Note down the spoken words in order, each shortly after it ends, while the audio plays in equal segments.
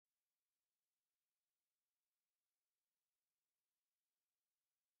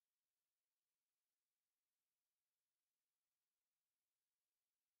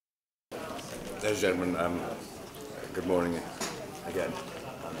Ladies and gentlemen, good morning again.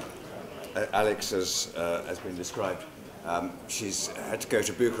 Alex has been described. She's had to go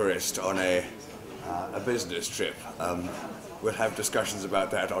to Bucharest on a business trip. We'll have discussions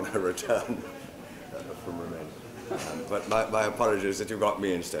about that on her return from Romania. But my apologies that you got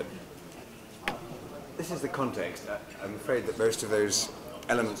me instead. This is the context. I'm afraid that most of those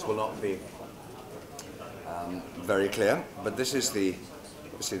elements will not be very clear, but this is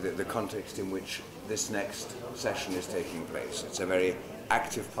obviously the context in which this next session is taking place. It's a very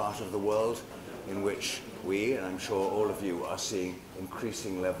active part of the world in which we, and I'm sure all of you, are seeing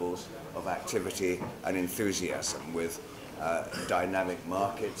increasing levels of activity and enthusiasm with dynamic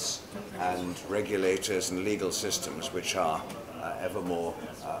markets and regulators and legal systems which are ever more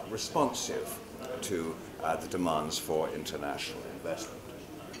responsive to the demands for international investment.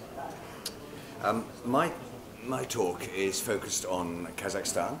 My talk is focused on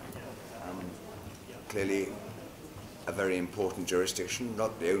Kazakhstan, clearly a very important jurisdiction,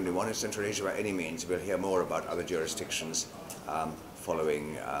 not the only one in Central Asia by any means. We'll hear more about other jurisdictions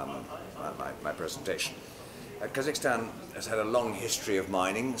following my presentation. Kazakhstan has had a long history of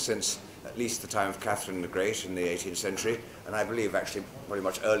mining since at least the time of Catherine the Great in the 18th century, and I believe actually pretty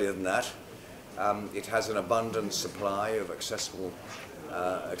much earlier than that. It has an abundant supply of accessible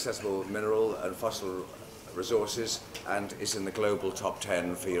mineral and fossil resources, and is in the global top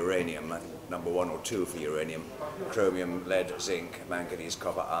 10 for uranium, number 1 or 2 for uranium, chromium, lead, zinc, manganese,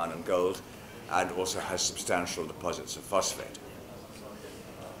 copper, iron and gold, and also has substantial deposits of phosphate.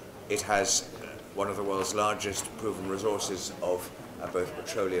 It has one of the world's largest proven resources of both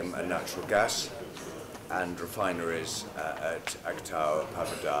petroleum and natural gas, and refineries at Aktau,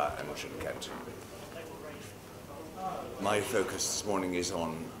 Pavlodar and Shymkent. My focus this morning is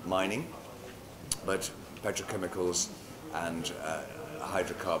on mining, but petrochemicals and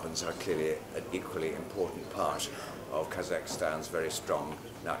hydrocarbons are clearly an equally important part of Kazakhstan's very strong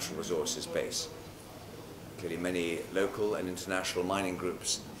natural resources base. Clearly many local and international mining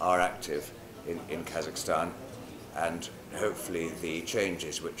groups are active in Kazakhstan, and hopefully the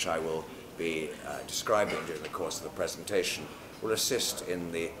changes which I will be describing during the course of the presentation will assist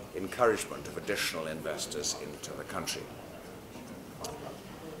in the encouragement of additional investors into the country.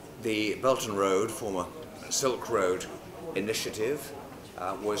 The Belt and Road, former Silk Road initiative,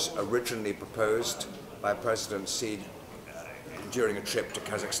 was originally proposed by President Xi during a trip to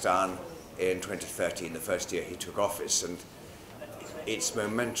Kazakhstan in 2013, the first year he took office, and its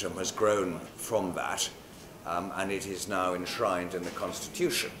momentum has grown from that, and it is now enshrined in the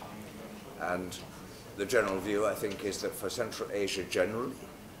Constitution. And the general view, I think, is that for Central Asia generally,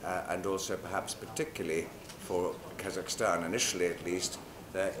 and also perhaps particularly for Kazakhstan, initially at least,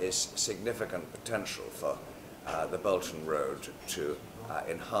 there is significant potential for the Belt and Road to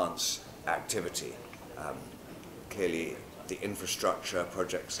enhance activity. Clearly, the infrastructure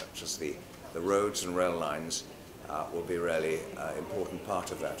projects such as the roads and rail lines will be a really important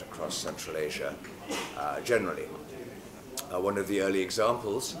part of that across Central Asia generally. One of the early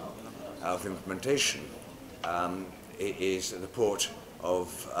examples of implementation is the port of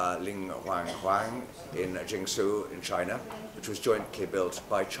Linhuanghuang in Jiangsu in China, which was jointly built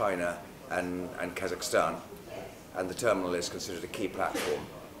by China and Kazakhstan, and the terminal is considered a key platform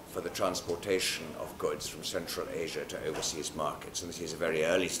for the transportation of goods from Central Asia to overseas markets. And this is a very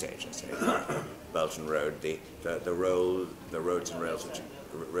early stage, I say, Belt and Road, the roads and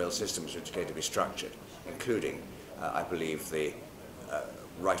rail systems which are going to be structured, including, I believe, the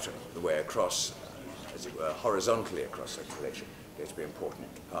right the way across, as it were, horizontally across Central Asia, going to be an important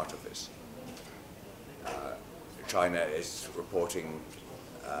part of this. China is reporting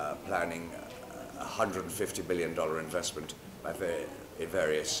planning a $150 billion investment in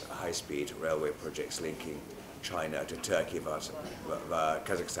various high-speed railway projects linking China to Turkey,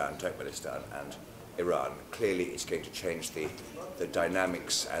 Kazakhstan, Turkmenistan and Iran. Clearly it's going to change the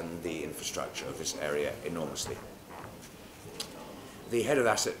dynamics and the infrastructure of this area enormously. The head of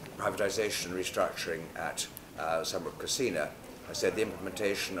asset privatization and restructuring at Samruk Kasina has said the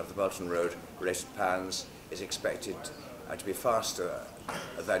implementation of the Belt and Road related plans is expected to be faster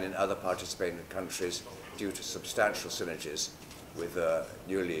than in other participating countries due to substantial synergies with the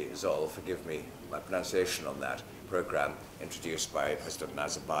newly ZOL, forgive me my pronunciation on that, program introduced by President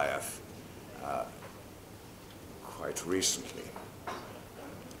Nazarbayev quite recently.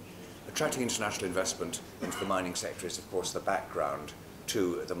 Attracting international investment into the mining sector is, of course, the background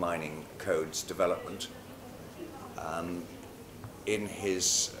to the mining code's development. In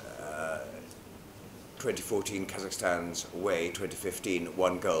his 2014 Kazakhstan's Way 2015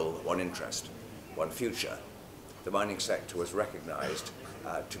 One Goal, One Interest, One Future, the mining sector was recognized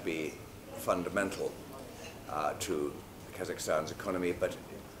to be fundamental to Kazakhstan's economy, but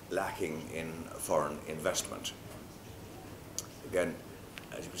lacking in foreign investment. Again,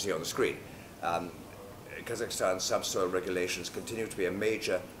 as you can see on the screen, Kazakhstan's subsoil regulations continue to be a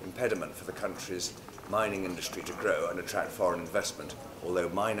major impediment for the country's mining industry to grow and attract foreign investment. Although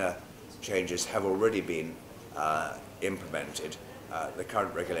minor changes have already been implemented, the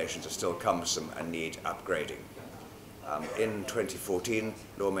current regulations are still cumbersome and need upgrading. In 2014,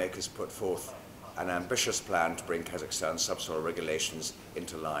 lawmakers put forth an ambitious plan to bring Kazakhstan's subsoil regulations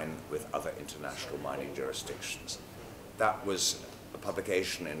into line with other international mining jurisdictions. That was a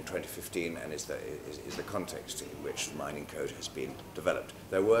publication in 2015 and is the context in which the mining code has been developed.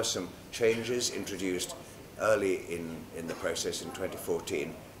 There were some changes introduced early in the process in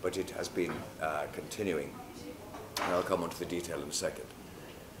 2014, but it has been continuing. And I'll come on to the detail in a second.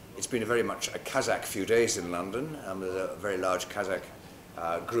 It's been very much a Kazakh few days in London. There's a very large Kazakh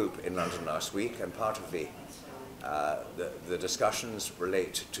group in London last week, and part of the discussions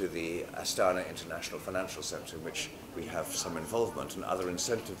relate to the Astana International Financial Centre, in which we have some involvement, and other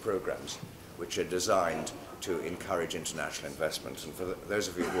incentive programs which are designed to encourage international investment. And for those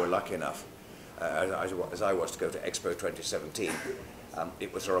of you who are lucky enough, as I was, to go to Expo 2017,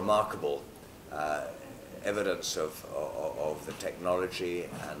 it was a remarkable evidence of the technology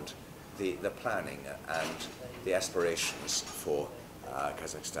and the planning and the aspirations for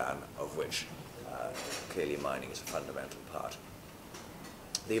Kazakhstan, of which clearly mining is a fundamental part.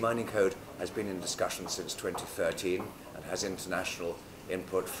 The mining code has been in discussion since 2013 and has international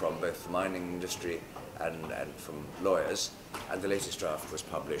input from both the mining industry and from lawyers, and the latest draft was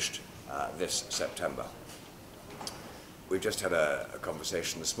published this September. We've just had a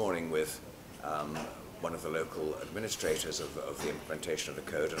conversation this morning with one of the local administrators of the implementation of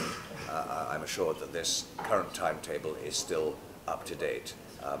the code, and I'm assured that this current timetable is still up to date.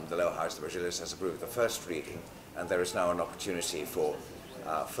 The lower house, the Majlis, has approved the first reading, and there is now an opportunity for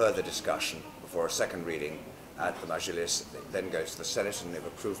further discussion before a second reading at the Majlis. It then goes to the Senate, and if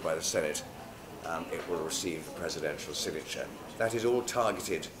approved by the Senate, it will receive the presidential signature. That is all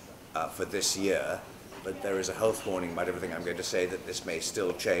targeted for this year, but there is a health warning about everything I'm going to say that this may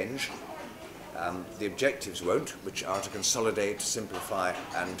still change. The objectives won't, which are to consolidate, simplify,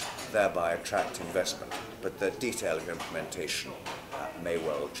 and thereby attract investment. But the detail of implementation may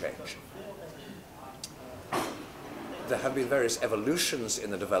well change. There have been various evolutions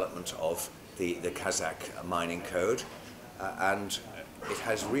in the development of the Kazakh mining code, and it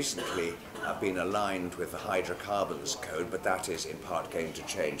has recently been aligned with the hydrocarbons code, but that is in part going to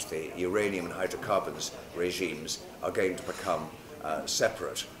change. The uranium and hydrocarbons regimes are going to become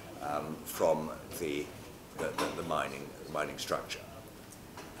separate from the mining structure.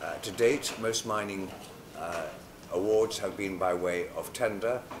 To date, most mining awards have been by way of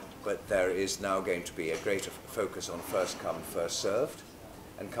tender, but there is now going to be a greater focus on first come, first served,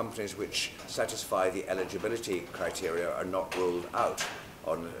 and companies which satisfy the eligibility criteria are not ruled out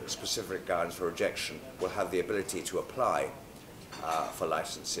on specific grounds for rejection will have the ability to apply for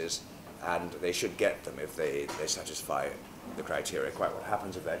licenses, and they should get them if they satisfy the criteria. Quite what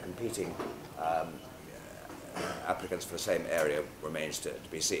happens if they're competing applicants for the same area remains to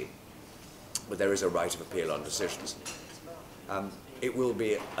be seen. But there is a right of appeal on decisions. It will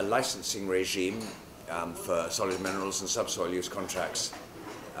be a licensing regime for solid minerals and subsoil use contracts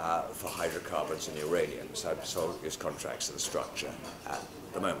for hydrocarbons and uranium. Subsoil use contracts are the structure at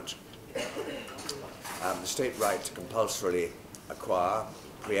the moment. The state right to compulsorily acquire,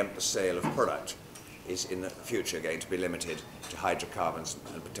 preempt the sale of product is in the future going to be limited to hydrocarbons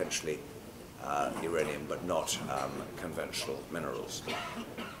and potentially uranium, but not conventional minerals.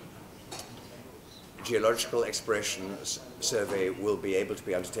 Geological exploration survey will be able to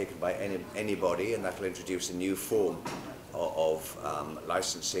be undertaken by anybody, and that will introduce a new form of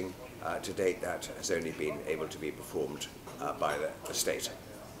licensing. To date, that has only been able to be performed by the state.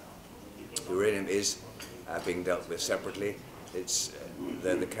 Uranium is being dealt with separately. It's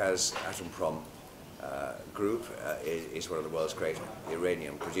the Kaz Atomprom group is one of the world's great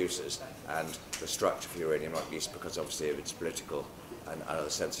uranium producers, and the structure for uranium, not least because obviously of its political and other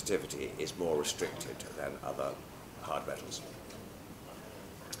sensitivity, is more restricted than other hard metals.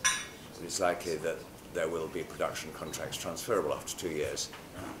 It's likely that there will be production contracts transferable after 2 years,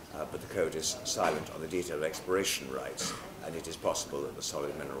 but the code is silent on the detailed exploration rights, and it is possible that the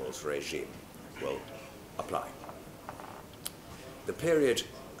solid minerals regime will apply. The period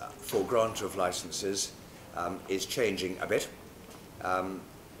for grant of licenses is changing a bit.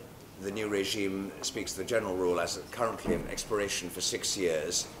 The new regime speaks to the general rule as currently an exploration for 6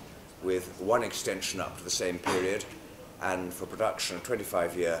 years, with one extension up to the same period, and for production a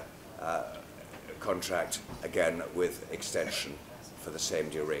 25-year contract, again with extension for the same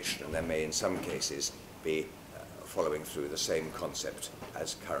duration, and there may in some cases be following through the same concept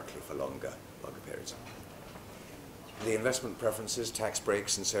as currently for longer periods. The investment preferences, tax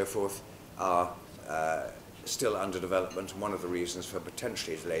breaks and so forth are still under development, and one of the reasons for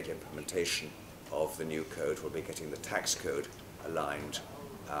potentially delayed implementation of the new code will be getting the tax code aligned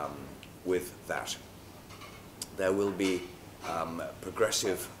with that. There will be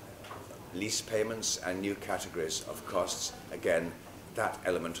progressive lease payments and new categories of costs. Again, that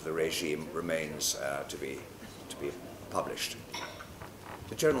element of the regime remains to be published.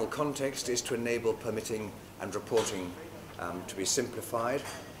 The general context is to enable permitting and reporting to be simplified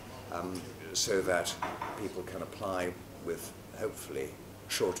so that people can apply with hopefully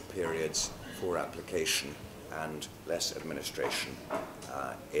shorter periods for application and less administration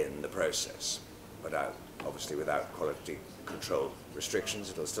in the process. But obviously without quality control restrictions,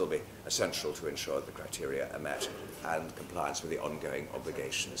 it will still be essential to ensure the criteria are met and compliance with the ongoing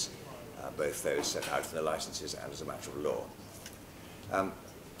obligations, both those set out in the licenses and as a matter of law.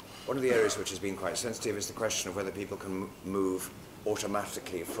 One of the areas which has been quite sensitive is the question of whether people can move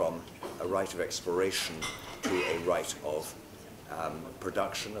automatically from a right of exploration to a right of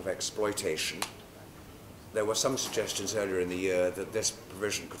production, of exploitation. There were some suggestions earlier in the year that this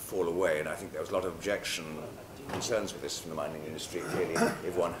provision could fall away, and I think there was a lot of objection, concerns with this from the mining industry. Clearly,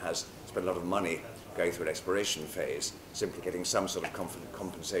 if one has spent a lot of money going through an exploration phase, simply getting some sort of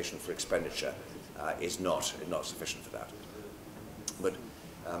compensation for expenditure is not sufficient for that. But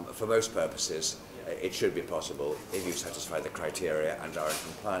for most purposes, it should be possible, if you satisfy the criteria and are in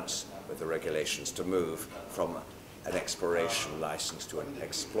compliance with the regulations, to move from an exploration license to an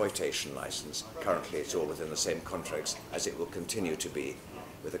exploitation license. Currently, it's all within the same contracts, as it will continue to be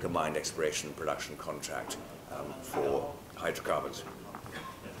with a combined exploration and production contract for hydrocarbons.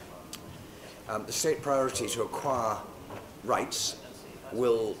 The state priority to acquire rights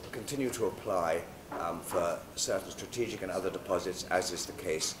will continue to apply for certain strategic and other deposits, as is the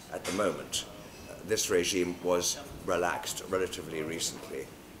case at the moment. This regime was relaxed relatively recently,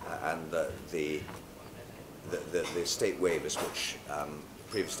 and the state waivers which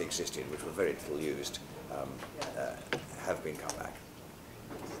previously existed, which were very little used, have been cut back.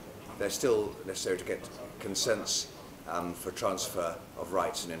 They're still necessary to get consents for transfer of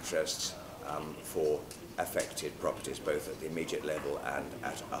rights and interests for affected properties, both at the immediate level and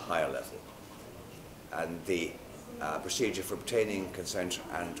at a higher level. And the procedure for obtaining consent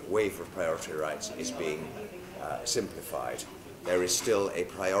and waiver of priority rights is being simplified. There is still a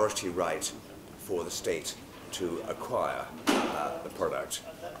priority right for the state to acquire the product,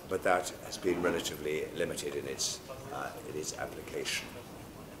 but that has been relatively limited in its application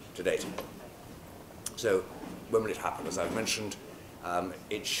to date. So when will it happen? As I've mentioned,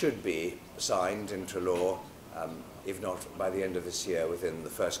 it should be signed into law, if not by the end of this year, within the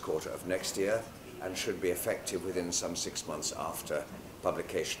first quarter of next year, and should be effective within some 6 months after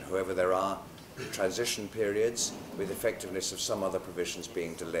publication. However, there are transition periods, with effectiveness of some other provisions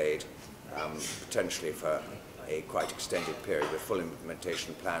being delayed, potentially for a quite extended period, with full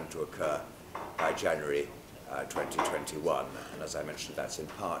implementation planned to occur by January 2021. And as I mentioned, that's in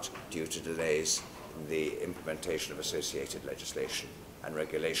part due to delays in the implementation of associated legislation and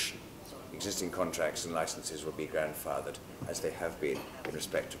regulation. Existing contracts and licenses will be grandfathered, as they have been in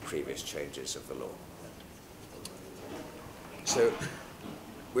respect of previous changes of the law. So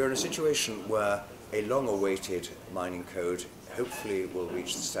we're in a situation where a long-awaited mining code hopefully will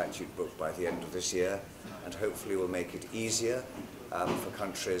reach the statute book by the end of this year, and hopefully will make it easier for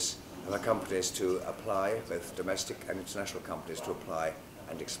countries and companies to apply, both domestic and international companies, to apply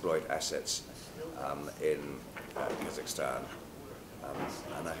and exploit assets in Kazakhstan.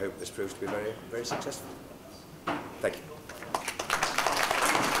 And I hope this proves to be very, very successful. Thank you.